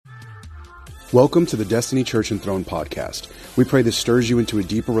Welcome to the Destiny Church and Throne podcast. We pray this stirs you into a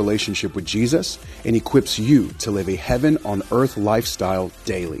deeper relationship with Jesus and equips you to live a heaven on earth lifestyle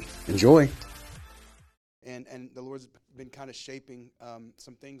daily. Enjoy. And the Lord's been kind of shaping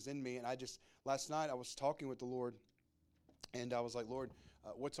some things in me. And last night I was talking with the Lord and I was like, Lord,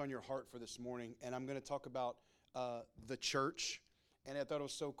 what's on your heart for this morning? And I'm going to talk about the church. And I thought it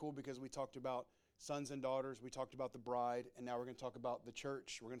was so cool because we talked about sons and daughters, we talked about the bride, and now we're going to talk about the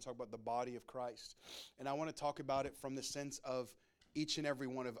church. We're going to talk about the body of Christ. And I want to talk about it from the sense of each and every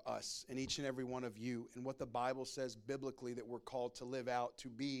one of us and each and every one of you and what the Bible says biblically that we're called to live out, to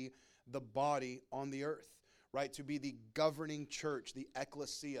be the body on the earth, right? To be the governing church, the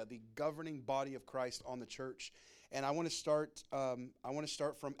ecclesia, the governing body of Christ on the church. And I want to start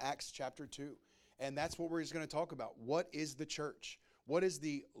from Acts chapter 2. And that's what we're just going to talk about. What is the church? What does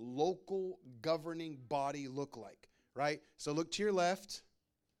the local governing body look like, right? So look to your left.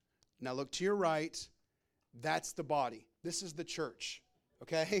 Now look to your right. That's the body. This is the church,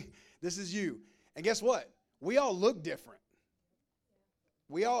 okay? This is you. And guess what? We all look different.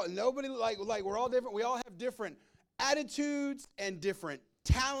 We're all different. We all have different attitudes and different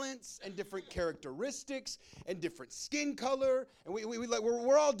talents and different characteristics and different skin color. And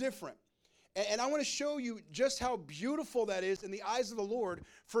we're all different. And I want to show you just how beautiful that is in the eyes of the Lord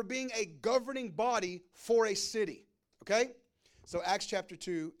for being a governing body for a city, okay? So Acts chapter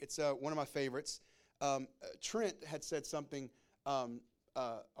 2, it's one of my favorites. Trent had said something a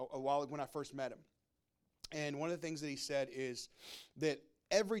while when I first met him. And one of the things that he said is that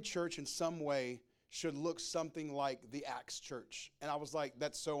every church in some way should look something like the Acts church. And I was like,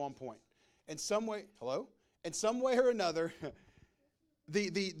 that's so on point. In some way or another,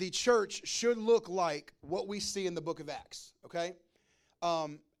 The church should look like what we see in the book of Acts, okay?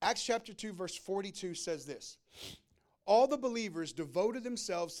 Acts chapter 2, verse 42 says this. All the believers devoted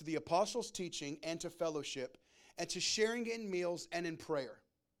themselves to the apostles' teaching and to fellowship and to sharing in meals and in prayer,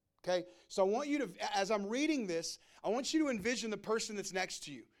 okay? So I want you to, as I'm reading this, I want you to envision the person that's next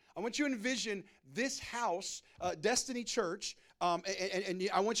to you. I want you to envision this house, Destiny Church, and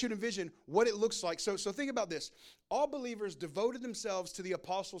I want you to envision what it looks like. So think about this. All believers devoted themselves to the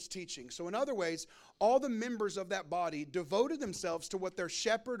apostles' teaching. So in other ways, all the members of that body devoted themselves to what their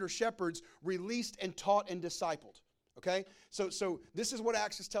shepherd or shepherds released and taught and discipled. Okay? So this is what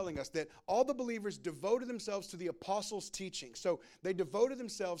Acts is telling us, that all the believers devoted themselves to the apostles' teaching. So they devoted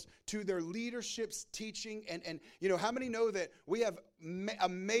themselves to their leadership's teaching. And you know, how many know that we have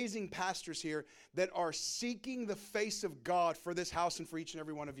amazing pastors here that are seeking the face of God for this house and for each and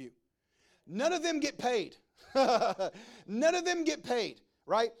every one of you? None of them get paid. None of them get paid,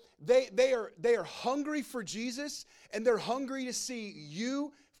 right? They are hungry for Jesus, and they're hungry to see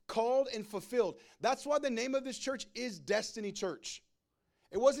you called and fulfilled. That's why the name of this church is Destiny Church.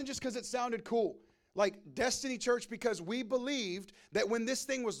 It wasn't just because it sounded cool. Like Destiny Church, because we believed that when this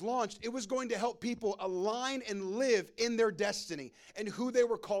thing was launched, it was going to help people align and live in their destiny and who they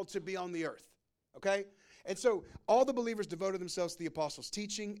were called to be on the earth. Okay? And so all the believers devoted themselves to the apostles'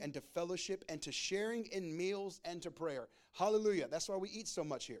 teaching and to fellowship and to sharing in meals and to prayer. Hallelujah. That's why we eat so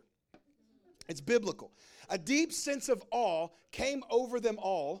much here. It's biblical. A deep sense of awe came over them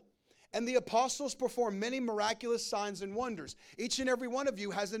all, and the apostles performed many miraculous signs and wonders. Each and every one of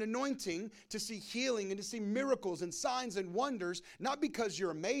you has an anointing to see healing and to see miracles and signs and wonders, not because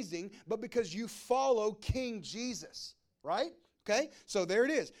you're amazing, but because you follow King Jesus, right? Okay, so there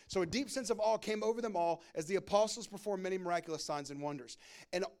it is. So a deep sense of awe came over them all as the apostles performed many miraculous signs and wonders.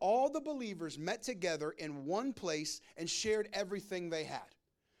 And all the believers met together in one place and shared everything they had.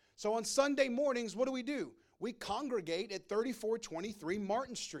 So on Sunday mornings, what do? We congregate at 3423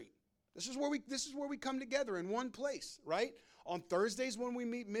 Martin Street. This is where we come together in one place, right? On Thursdays when we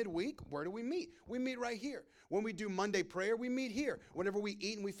meet midweek, where do we meet? We meet right here. When we do Monday prayer, we meet here. Whenever we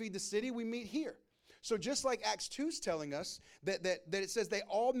eat and we feed the city, we meet here. So just like Acts 2 is telling us that it says they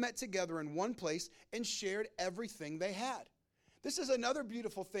all met together in one place and shared everything they had. This is another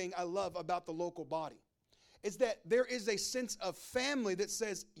beautiful thing I love about the local body, is that there is a sense of family that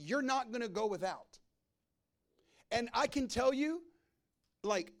says you're not going to go without. And I can tell you,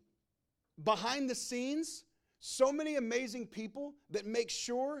 like, behind the scenes, so many amazing people that make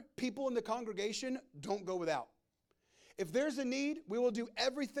sure people in the congregation don't go without. If there's a need, we will do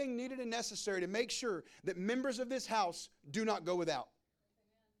everything needed and necessary to make sure that members of this house do not go without.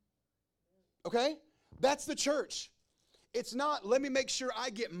 Okay? That's the church. It's not, let me make sure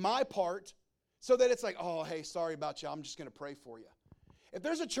I get my part so that it's like, oh, hey, sorry about you. I'm just going to pray for you. If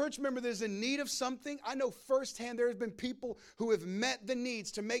there's a church member that is in need of something, I know firsthand there have been people who have met the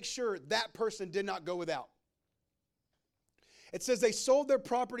needs to make sure that person did not go without. It says they sold their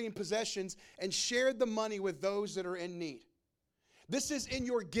property and possessions and shared the money with those that are in need. This is in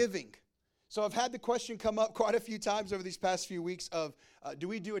your giving. So I've had the question come up quite a few times over these past few weeks of, do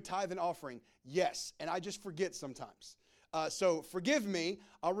we do a tithe and offering? Yes, and I just forget sometimes. So forgive me,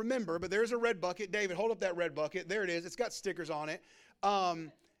 I'll remember, but there's a red bucket. David, hold up that red bucket. There it is. It's got stickers on it.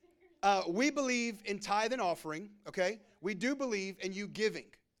 We believe in tithe and offering, okay? We do believe in you giving.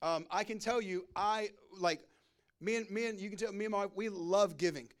 I can tell you, me and you can tell me and my wife, we love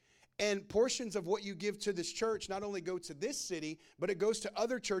giving. And portions of what you give to this church not only go to this city, but it goes to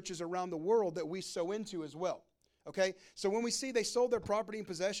other churches around the world that we sow into as well. Okay? So when we see they sold their property and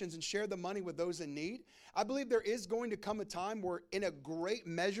possessions and shared the money with those in need, I believe there is going to come a time where in a great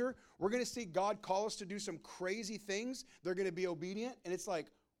measure, we're going to see God call us to do some crazy things. They're going to be obedient. And it's like,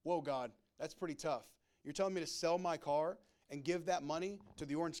 whoa, God, that's pretty tough. You're telling me to sell my car and give that money to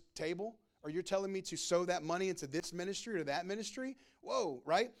the orange table? Or you're telling me to sow that money into this ministry or that ministry? Whoa,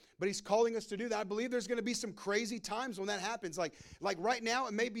 right? But he's calling us to do that. I believe there's going to be some crazy times when that happens. Like right now,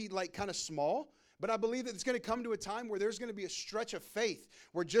 it may be like kind of small, but I believe that it's going to come to a time where there's going to be a stretch of faith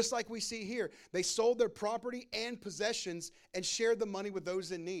where just like we see here, they sold their property and possessions and shared the money with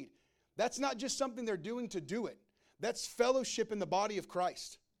those in need. That's not just something they're doing to do it. That's fellowship in the body of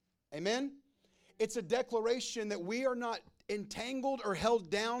Christ. Amen? It's a declaration that we are not entangled or held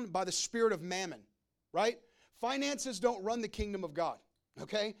down by the spirit of mammon, right? Finances don't run the kingdom of God,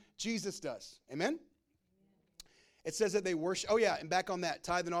 okay? Jesus does. Amen? It says that they worship. Oh, yeah, and back on that,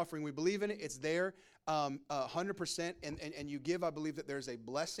 tithe and offering, we believe in it. It's there 100%, and you give. I believe that there's a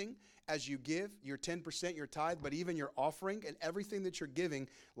blessing as you give your 10%, your tithe, but even your offering and everything that you're giving,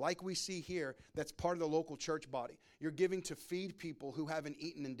 like we see here, that's part of the local church body. You're giving to feed people who haven't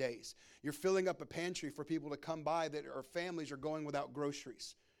eaten in days. You're filling up a pantry for people to come by that our families are going without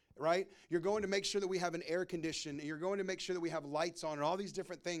groceries. Right? You're going to make sure that we have an air condition, and you're going to make sure that we have lights on and all these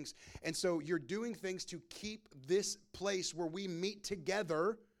different things. And so you're doing things to keep this place where we meet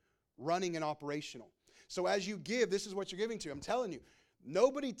together running and operational. So as you give, this is what you're giving to. I'm telling you,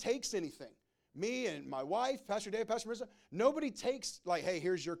 nobody takes anything. Me and my wife, Pastor Dave, Pastor Marissa, nobody takes like, hey,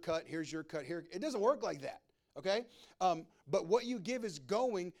 here's your cut, here. It doesn't work like that. Okay? But what you give is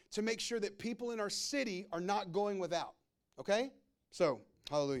going to make sure that people in our city are not going without. Okay? So,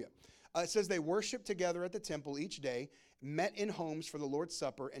 hallelujah. It says they worshiped together at the temple each day, met in homes for the Lord's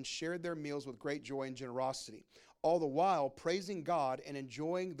Supper, and shared their meals with great joy and generosity, all the while praising God and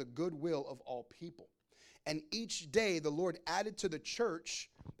enjoying the goodwill of all people. And each day the Lord added to the church,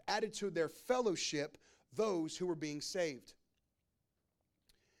 added to their fellowship, those who were being saved.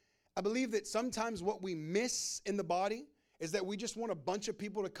 I believe that sometimes what we miss in the body is that we just want a bunch of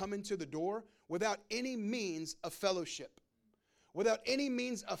people to come into the door without any means of fellowship, without any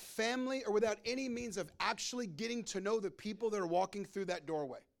means of family, or without any means of actually getting to know the people that are walking through that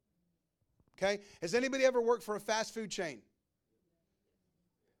doorway. Okay? Has anybody ever worked for a fast food chain?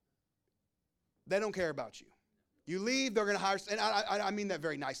 They don't care about you. You leave, they're going to hire, and I mean that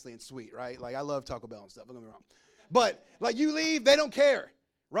very nicely and sweet, right? Like, I love Taco Bell and stuff, don't get me wrong. But, like, you leave, they don't care,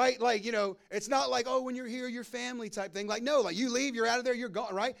 right? Like, you know, it's not like, oh, when you're here, you're family type thing. Like, no, like, you leave, you're out of there, you're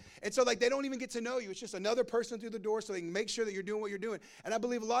gone, right? And so, like, they don't even get to know you. It's just another person through the door so they can make sure that you're doing what you're doing. And I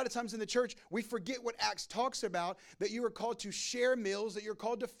believe a lot of times in the church, we forget what Acts talks about, that you are called to share meals, that you're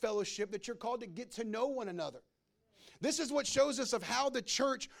called to fellowship, that you're called to get to know one another. This is what shows us of how the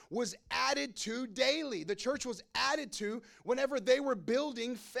church was added to daily. The church was added to whenever they were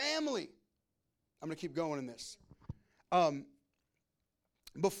building family. I'm going to keep going in this.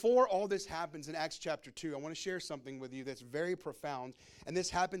 Before all this happens in Acts chapter 2, I want to share something with you that's very profound. And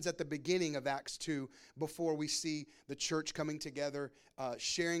this happens at the beginning of Acts 2 before we see the church coming together,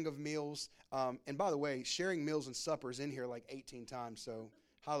 sharing of meals. And by the way, sharing meals and suppers in here like 18 times, so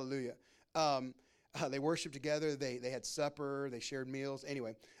hallelujah. They worshiped together, they had supper, they shared meals.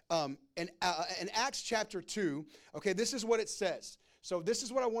 Anyway, in Acts chapter 2, okay, this is what it says. So this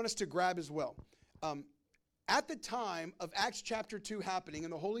is what I want us to grab as well. At the time of Acts chapter 2 happening in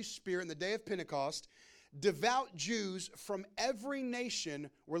the Holy Spirit in the day of Pentecost, devout Jews from every nation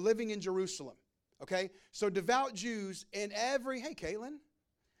were living in Jerusalem. Okay, so devout Jews in every, hey Caitlin.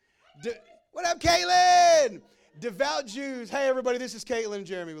 What up, Caitlin? Devout Jews. Hey, everybody, this is Caitlin and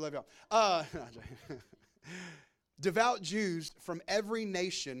Jeremy. We love y'all. Devout Jews from every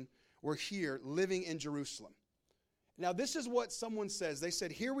nation were here living in Jerusalem. Now, this is what someone says. They said,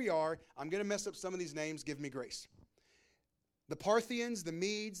 here we are. I'm going to mess up some of these names. Give me grace. The Parthians, the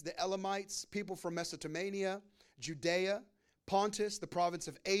Medes, the Elamites, people from Mesopotamia, Judea, Pontus, the province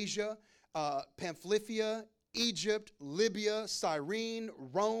of Asia, Pamphylia, Egypt, Libya, Cyrene,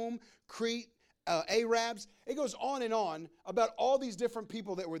 Rome, Crete, Arabs. It goes on and on about all these different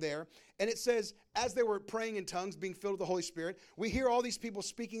people that were there. And it says, as they were praying in tongues, being filled with the Holy Spirit, we hear all these people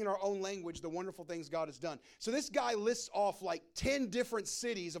speaking in our own language, the wonderful things God has done. So this guy lists off like 10 different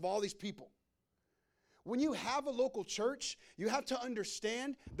cities of all these people. When you have a local church, you have to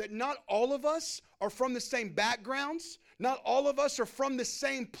understand that not all of us are from the same backgrounds. Not all of us are from the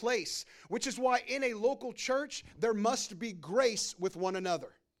same place, which is why in a local church, there must be grace with one another.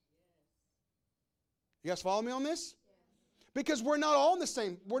 You guys follow me on this? Because we're not all in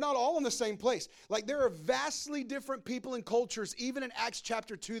the same place. Like there are vastly different people and cultures, even in Acts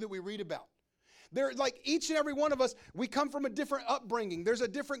chapter 2 that we read about. They're like each and every one of us, we come from a different upbringing. There's a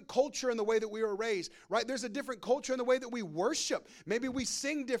different culture in the way that we were raised, right? There's a different culture in the way that we worship. Maybe we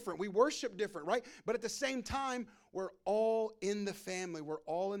sing different, we worship different, right? But at the same time, we're all in the family. We're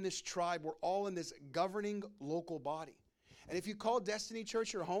all in this tribe. We're all in this governing local body. And if you call Destiny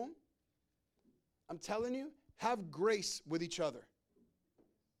Church your home, I'm telling you, have grace with each other.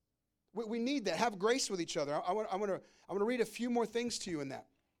 We need that. Have grace with each other. I want to read a few more things to you in that.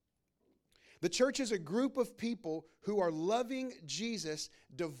 The church is a group of people who are loving Jesus,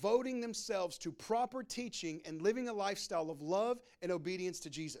 devoting themselves to proper teaching and living a lifestyle of love and obedience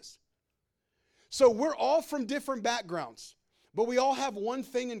to Jesus. So we're all from different backgrounds, but we all have one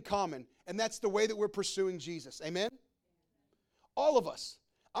thing in common, and that's the way that we're pursuing Jesus. Amen? All of us.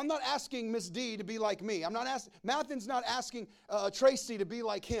 I'm not asking Miss D to be like me. Matthew's not asking Tracy to be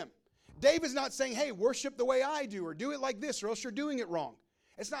like him. Dave is not saying, hey, worship the way I do, or do it like this, or else you're doing it wrong.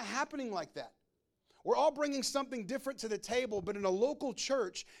 It's not happening like that. We're all bringing something different to the table, but in a local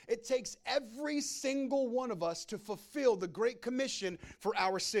church, it takes every single one of us to fulfill the Great Commission for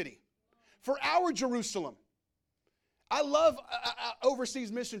our city, for our Jerusalem. I love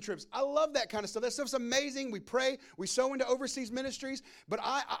overseas mission trips. I love that kind of stuff. That stuff's amazing. We pray, we sow into overseas ministries, but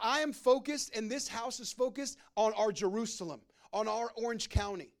I am focused, and this house is focused on our Jerusalem, on our Orange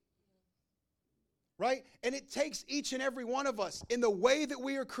County. Right? And it takes each and every one of us in the way that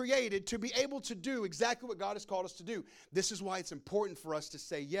we are created to be able to do exactly what God has called us to do. This is why it's important for us to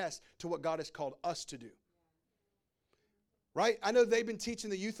say yes to what God has called us to do. Right? I know they've been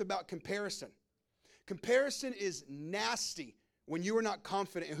teaching the youth about comparison. Comparison is nasty when you are not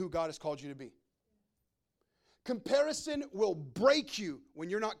confident in who God has called you to be. Comparison will break you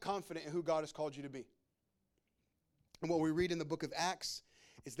when you're not confident in who God has called you to be. And what we read in the book of Acts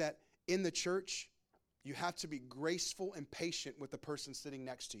is that in the church, you have to be graceful and patient with the person sitting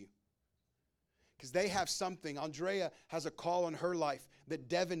next to you. Because they have something. Andrea has a call on her life that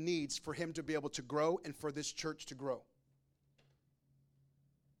Devin needs for him to be able to grow and for this church to grow.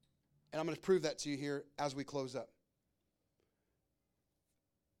 And I'm going to prove that to you here as we close up.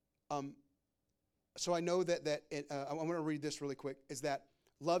 So I know that I want to read this really quick, is that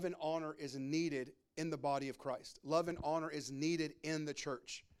love and honor is needed in the body of Christ. Love and honor is needed in the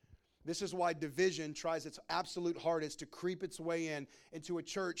church. This is why division tries its absolute hardest to creep its way into a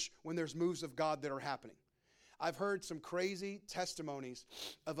church when there's moves of God that are happening. I've heard some crazy testimonies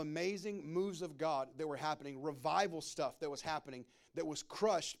of amazing moves of God that were happening, revival stuff that was happening that was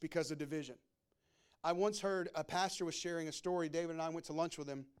crushed because of division. I once heard a pastor was sharing a story. David and I went to lunch with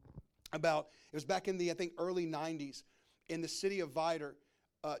him about, it was back in the, I think, early 90s in the city of Vidor.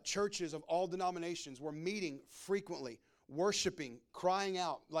 Churches of all denominations were meeting frequently, worshiping, crying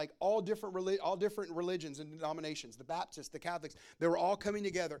out, like all different religions and denominations, the Baptists, the Catholics, they were all coming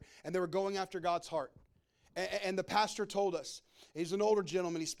together and they were going after God's heart. And the pastor told us, he's an older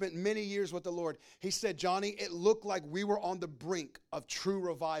gentleman, he spent many years with the Lord. He said, Johnny, it looked like we were on the brink of true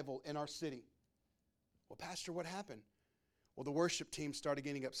revival in our city. Well, Pastor, what happened? Well, the worship team started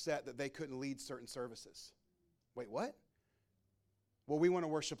getting upset that they couldn't lead certain services. Wait, what? Well, we want to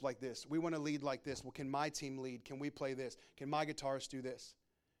worship like this. We want to lead like this. Well, can my team lead? Can we play this? Can my guitarist do this?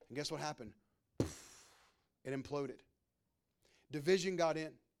 And guess what happened? It imploded. Division got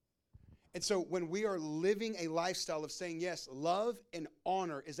in. And so when we are living a lifestyle of saying yes, love and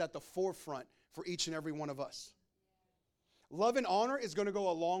honor is at the forefront for each and every one of us. Love and honor is going to go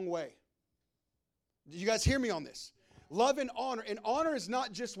a long way. Did you guys hear me on this? Love and honor is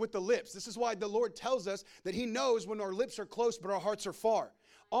not just with the lips. This is why the Lord tells us that He knows when our lips are close but our hearts are far.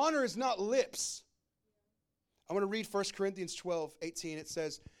 Honor is not lips. I want to read 1 Corinthians 12:18. It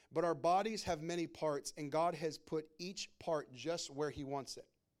says, but our bodies have many parts, and God has put each part just where He wants it.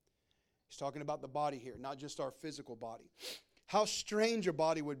 He's talking about the body here, not just our physical body. How strange a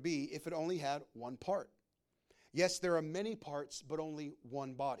body would be if it only had one part. Yes, there are many parts, but only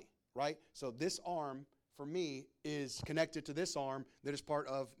one body, right? So this arm, for me, is connected to this arm that is part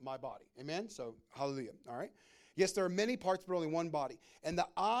of my body. Amen? So, hallelujah. All right? Yes, there are many parts, but only one body. And the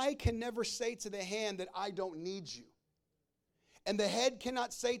eye can never say to the hand that I don't need you. And the head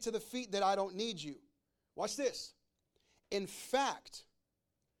cannot say to the feet that I don't need you. Watch this. In fact,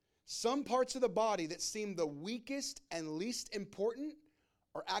 some parts of the body that seem the weakest and least important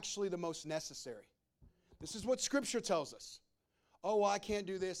are actually the most necessary. This is what Scripture tells us. Oh, well, I can't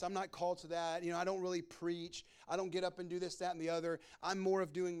do this. I'm not called to that. I don't really preach. I don't get up and do this, that, and the other. I'm more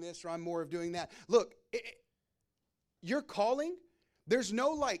of doing this or I'm more of doing that. Look, your calling, there's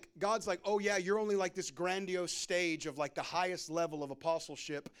no God's like, oh yeah, you're only like this grandiose stage of like the highest level of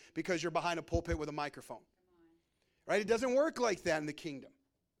apostleship because you're behind a pulpit with a microphone. Right? It doesn't work like that in the kingdom.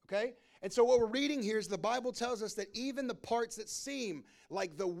 Okay? And so what we're reading here is the Bible tells us that even the parts that seem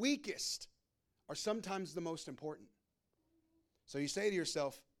like the weakest are sometimes the most important. So you say to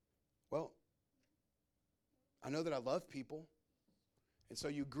yourself, well, I know that I love people. And so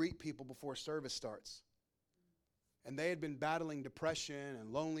you greet people before service starts. And they had been battling depression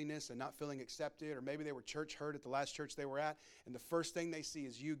and loneliness and not feeling accepted, or maybe they were church hurt at the last church they were at, and the first thing they see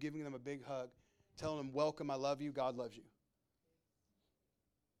is you giving them a big hug, telling them, welcome, I love you, God loves you.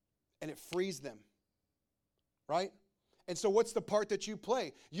 And it frees them, right? And so what's the part that you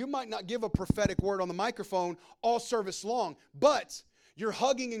play? You might not give a prophetic word on the microphone all service long, but you're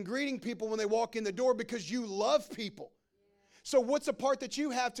hugging and greeting people when they walk in the door because you love people. So what's a part that you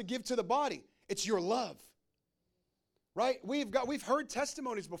have to give to the body? It's your love. Right? We've heard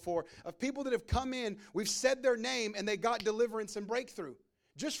testimonies before of people that have come in, we've said their name, and they got deliverance and breakthrough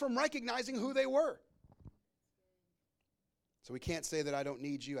just from recognizing who they were. So we can't say that I don't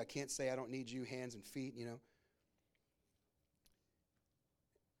need you. I can't say I don't need you, hands and feet,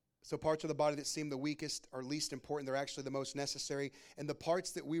 So parts of the body that seem the weakest or least important, they're actually the most necessary. And the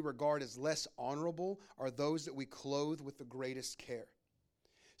parts that we regard as less honorable are those that we clothe with the greatest care.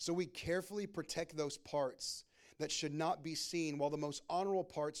 So we carefully protect those parts that should not be seen, while the most honorable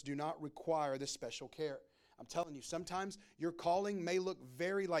parts do not require this special care. I'm telling you, sometimes your calling may look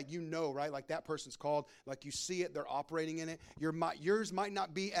very right? Like that person's called, like you see it, they're operating in it. Yours might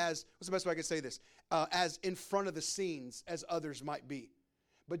not be as, what's the best way I could say this? As in front of the scenes as others might be.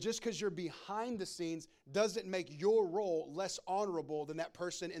 But just because you're behind the scenes doesn't make your role less honorable than that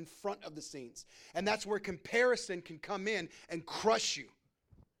person in front of the scenes. And that's where comparison can come in and crush you.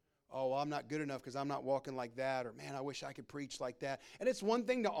 Oh, well, I'm not good enough because I'm not walking like that. Or, man, I wish I could preach like that. And it's one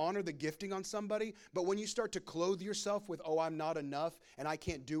thing to honor the gifting on somebody, but when you start to clothe yourself with, oh, I'm not enough and I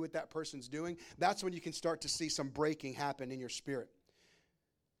can't do what that person's doing, that's when you can start to see some breaking happen in your spirit.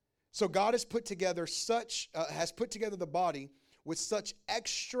 So God has put together the body with such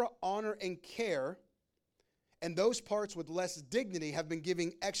extra honor and care, and those parts with less dignity have been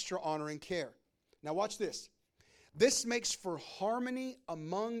giving extra honor and care. Now watch this. This makes for harmony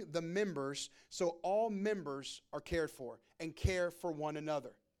among the members, so all members are cared for and care for one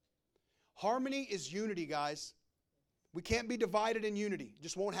another. Harmony is unity, guys. We can't be divided in unity. It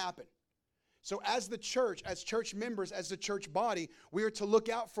just won't happen. So as the church, as church members, as the church body, we are to look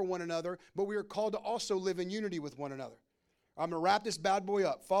out for one another, but we are called to also live in unity with one another. I'm going to wrap this bad boy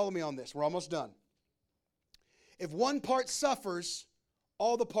up. Follow me on this. We're almost done. If one part suffers,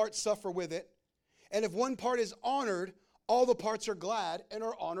 all the parts suffer with it. And if one part is honored, all the parts are glad and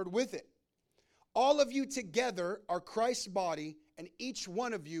are honored with it. All of you together are Christ's body, and each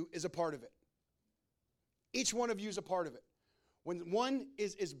one of you is a part of it. Each one of you is a part of it. When one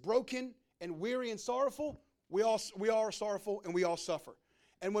is broken and weary and sorrowful, we all are sorrowful and we all suffer.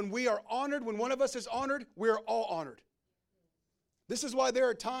 And when we are honored, when one of us is honored, we are all honored. This is why there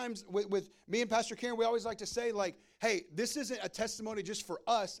are times with me and Pastor Karen, we always like to say, hey, this isn't a testimony just for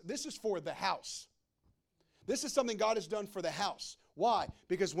us. This is for the house. This is something God has done for the house. Why?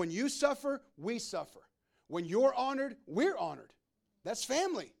 Because when you suffer, we suffer. When you're honored, we're honored. That's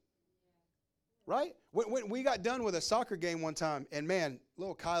family. Right? When we got done with a soccer game one time, and man,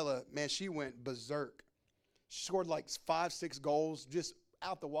 little Kyla, man, she went berserk. She scored 5-6 goals, just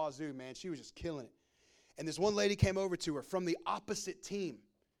out the wazoo, man. She was just killing it. And this one lady came over to her from the opposite team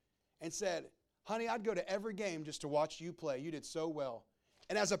and said, honey, I'd go to every game just to watch you play. You did so well.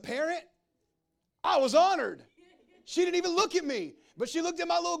 And as a parent, I was honored. She didn't even look at me, but she looked at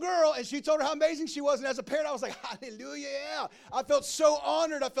my little girl and she told her how amazing she was. And as a parent, I was like, hallelujah, yeah. I felt so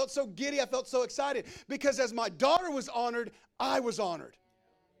honored. I felt so giddy. I felt so excited because as my daughter was honored, I was honored.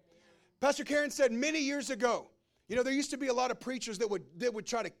 Pastor Karen said many years ago, there used to be a lot of preachers that would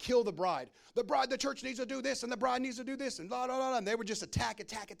try to kill the bride. The church needs to do this and the bride needs to do this and blah, blah, blah. And they would just attack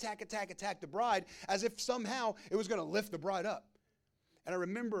the bride as if somehow it was going to lift the bride up. And I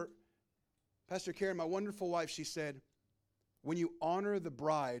remember Pastor Karen, my wonderful wife, she said, when you honor the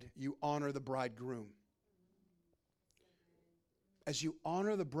bride, you honor the bridegroom. As you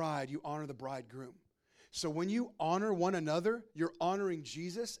honor the bride, you honor the bridegroom. So when you honor one another, you're honoring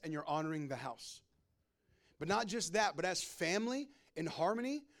Jesus and you're honoring the house. But not just that, but as family in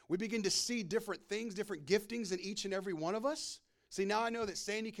harmony, we begin to see different things, different giftings in each and every one of us. See, now I know that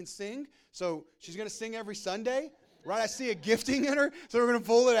Sandy can sing, so she's going to sing every Sunday, right? I see a gifting in her, so we're going to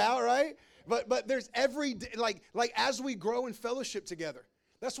pull it out, right? But there's every day, like as we grow in fellowship together.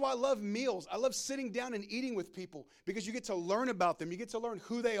 That's why I love meals. I love sitting down and eating with people because you get to learn about them. You get to learn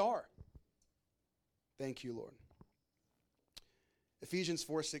who they are. Thank you, Lord. Ephesians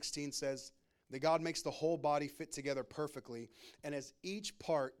 4:16 says that God makes the whole body fit together perfectly, and as each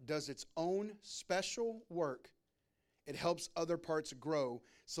part does its own special work, it helps other parts grow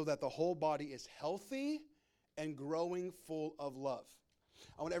so that the whole body is healthy and growing full of love.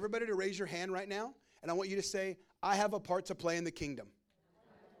 I want everybody to raise your hand right now, and I want you to say, I have a part to play in the kingdom.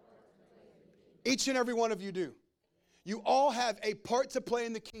 Each and every one of you do. You all have a part to play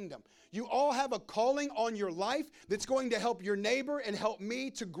in the kingdom. You all have a calling on your life that's going to help your neighbor and help me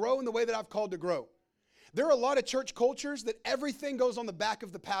to grow in the way that I've called to grow. There are a lot of church cultures that everything goes on the back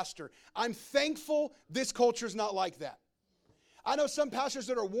of the pastor. I'm thankful this culture is not like that. I know some pastors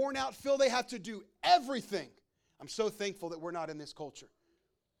that are worn out, feel they have to do everything. I'm so thankful that we're not in this culture.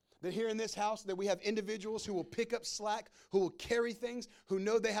 That here in this house, that we have individuals who will pick up slack, who will carry things, who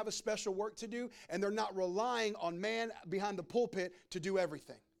know they have a special work to do, and they're not relying on man behind the pulpit to do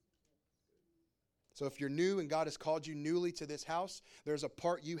everything. So if you're new and God has called you newly to this house, there's a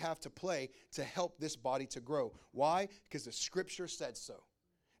part you have to play to help this body to grow. Why? Because the Scripture said so.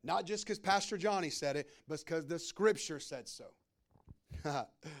 Not just because Pastor Johnny said it, but because the Scripture said so.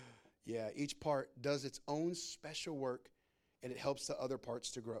 Yeah, each part does its own special work, and it helps the other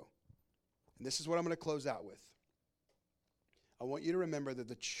parts to grow. And this is what I'm going to close out with. I want you to remember that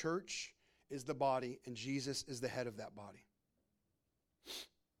the church is the body and Jesus is the head of that body.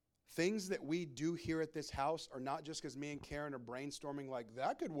 Things that we do here at this house are not just because me and Karen are brainstorming like,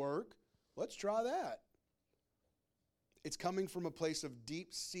 that could work. Let's try that. It's coming from a place of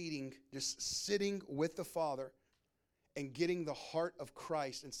deep seating, just sitting with the Father and getting the heart of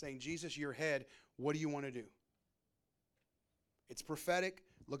Christ and saying, Jesus, you're head. What do you want to do? It's prophetic.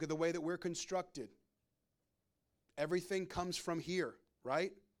 Look at the way that we're constructed. Everything comes from here,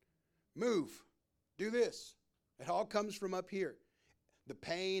 right? Move. Do this. It all comes from up here. The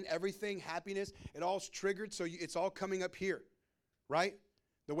pain, everything, happiness, it all's triggered, so it's all coming up here, right?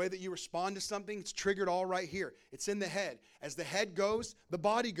 The way that you respond to something, it's triggered all right here. It's in the head. As the head goes, the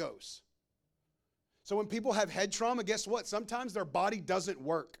body goes. So when people have head trauma, guess what? Sometimes their body doesn't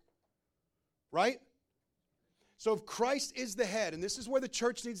work, right? So if Christ is the head, and this is where the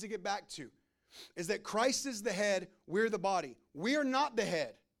church needs to get back to, is that Christ is the head, we're the body. We are not the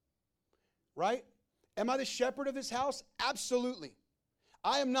head, right? Am I the shepherd of this house? Absolutely.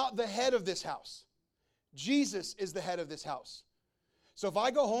 I am not the head of this house. Jesus is the head of this house. So if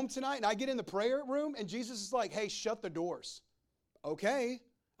I go home tonight and I get in the prayer room and Jesus is like, hey, shut the doors. Okay.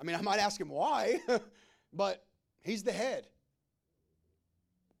 I mean, I might ask him why, but he's the head.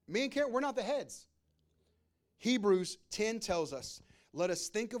 Me and Karen, we're not the heads. Hebrews 10 tells us, let us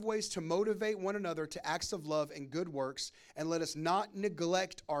think of ways to motivate one another to acts of love and good works, and let us not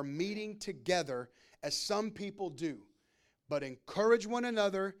neglect our meeting together as some people do, but encourage one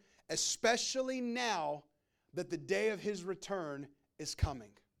another, especially now that the day of his return is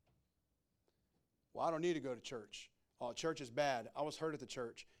coming. Well, I don't need to go to church. Oh, church is bad. I was hurt at the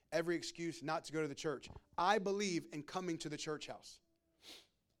church. Every excuse not to go to the church. I believe in coming to the church house.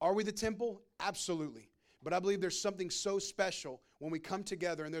 Are we the temple? Absolutely. But I believe there's something so special when we come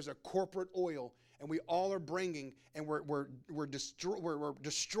together and there's a corporate oil and we all are bringing and we're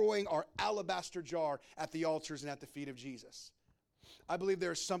destroying our alabaster jar at the altars and at the feet of Jesus. I believe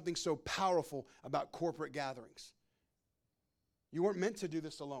there's something so powerful about corporate gatherings. You weren't meant to do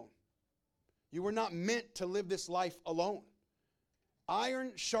this alone. You were not meant to live this life alone.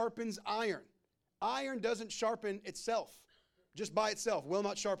 Iron sharpens iron. Iron doesn't sharpen itself. Just by itself, will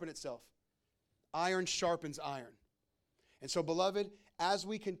not sharpen itself. Iron sharpens iron. And so, beloved, as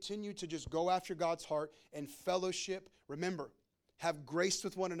we continue to just go after God's heart and fellowship, remember, have grace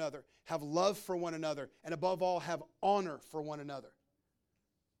with one another, have love for one another, and above all, have honor for one another.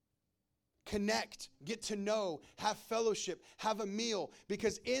 Connect, get to know, have fellowship, have a meal,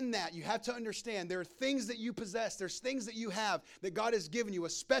 because in that you have to understand there are things that you possess, there's things that you have that God has given you, a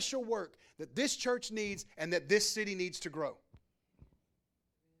special work that this church needs and that this city needs to grow.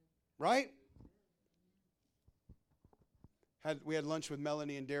 Right? We had lunch with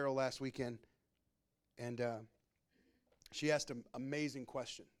Melanie and Daryl last weekend, and she asked an amazing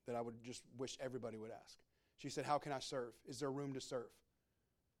question that I would just wish everybody would ask. She said, how can I serve? Is there room to serve?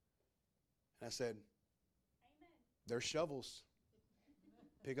 And I said, there's shovels.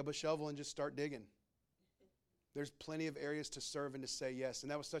 Pick up a shovel and just start digging. There's plenty of areas to serve and to say yes. And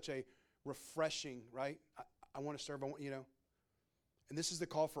that was such a refreshing, right? I want to serve, And this is the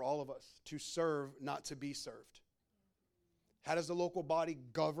call for all of us, to serve, not to be served. How does the local body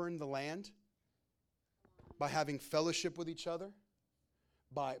govern the land? By having fellowship with each other,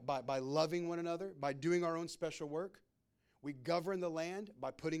 by loving one another, by doing our own special work. We govern the land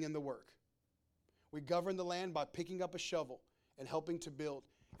by putting in the work. We govern the land by picking up a shovel and helping to build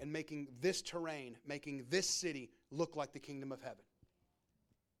and making this terrain, making this city look like the kingdom of heaven.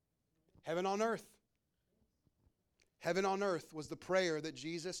 Heaven on earth. Heaven on earth was the prayer that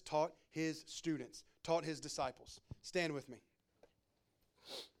Jesus taught his students, taught his disciples. Stand with me.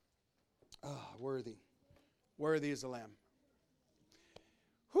 Worthy. Worthy is the Lamb.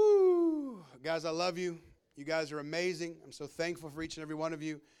 Whoo! Guys, I love you. You guys are amazing. I'm so thankful for each and every one of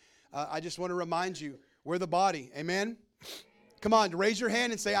you. I just want to remind you, we're the body. Amen? Come on, raise your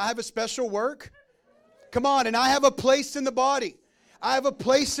hand and say, I have a special work. Come on, and I have a place in the body. I have a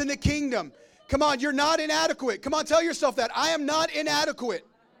place in the kingdom. Come on, you're not inadequate. Come on, tell yourself that. I am not inadequate.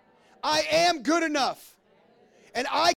 I am good enough. And I